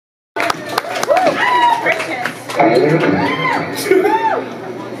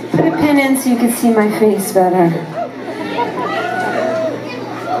Put a pin in so you can see my face better.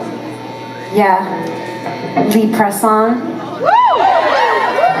 Yeah. Lead press on.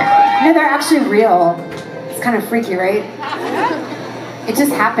 No, they're actually real. It's kind of freaky, right? It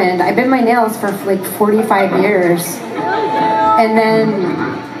just happened. I bit my nails for like 45 years. And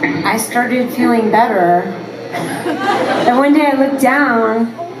then I started feeling better. And one day I looked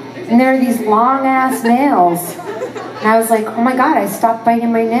down and there were these long ass nails. And I was like, oh my God, I stopped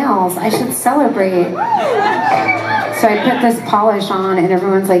biting my nails. I should celebrate. So I put this polish on and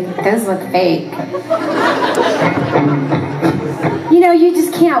everyone's like, those look fake. You know, you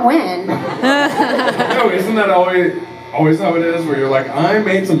just can't win. No, isn't that always how it is? Where you're like, I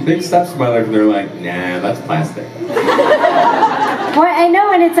made some big steps in my life, and they're like, nah, that's plastic. Well, I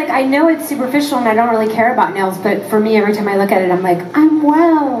know, and it's like, I know it's superficial and I don't really care about nails, but for me, every time I look at it, I'm like, I'm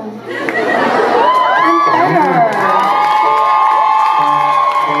well.